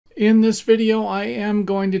In this video, I am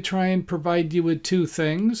going to try and provide you with two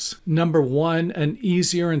things. Number one, an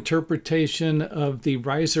easier interpretation of the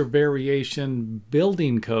riser variation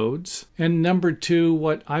building codes. And number two,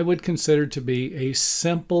 what I would consider to be a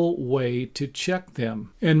simple way to check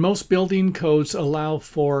them. And most building codes allow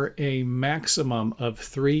for a maximum of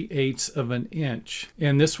 3/8 of an inch.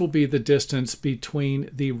 And this will be the distance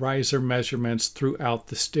between the riser measurements throughout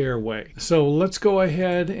the stairway. So let's go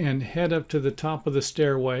ahead and head up to the top of the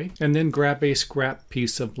stairway and then grab a scrap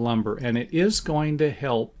piece of lumber. And it is going to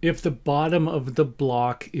help if the bottom of the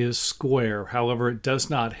block is square. However, it does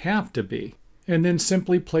not have to be. And then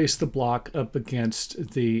simply place the block up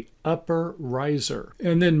against the upper riser.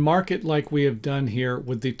 And then mark it like we have done here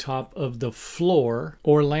with the top of the floor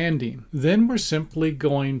or landing. Then we're simply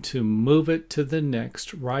going to move it to the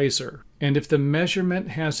next riser. And if the measurement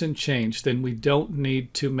hasn't changed, then we don't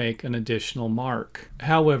need to make an additional mark.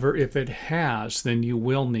 However, if it has, then you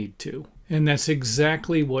will need to. And that's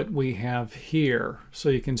exactly what we have here. So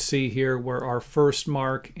you can see here where our first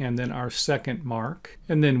mark and then our second mark.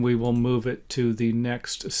 And then we will move it to the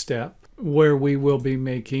next step, where we will be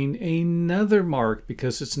making another mark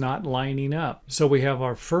because it's not lining up. So we have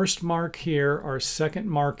our first mark here, our second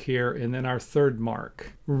mark here, and then our third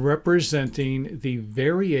mark, representing the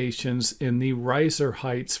variations in the riser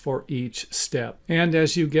heights for each step. And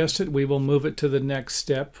as you guessed it, we will move it to the next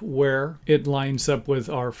step where it lines up with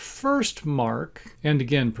our first mark, and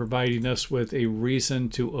again providing us with a reason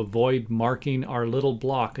to avoid marking our little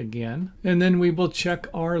block again. And then we will check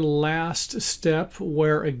our last step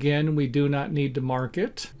where again we do not need to mark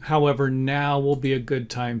it. However, now will be a good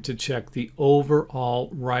time to check the overall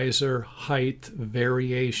riser height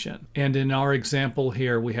variation. And in our example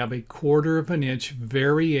here, we have a 1/4 of an inch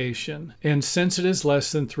variation. And since it is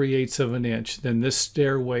less than 3/8 of an inch, then this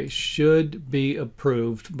stairway should be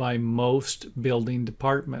approved by most building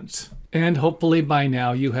departments. And hopefully by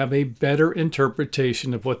now you have a better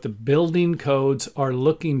interpretation of what the building codes are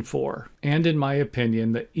looking for. And in my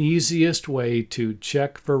opinion, the easiest way to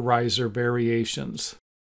check for riser variations.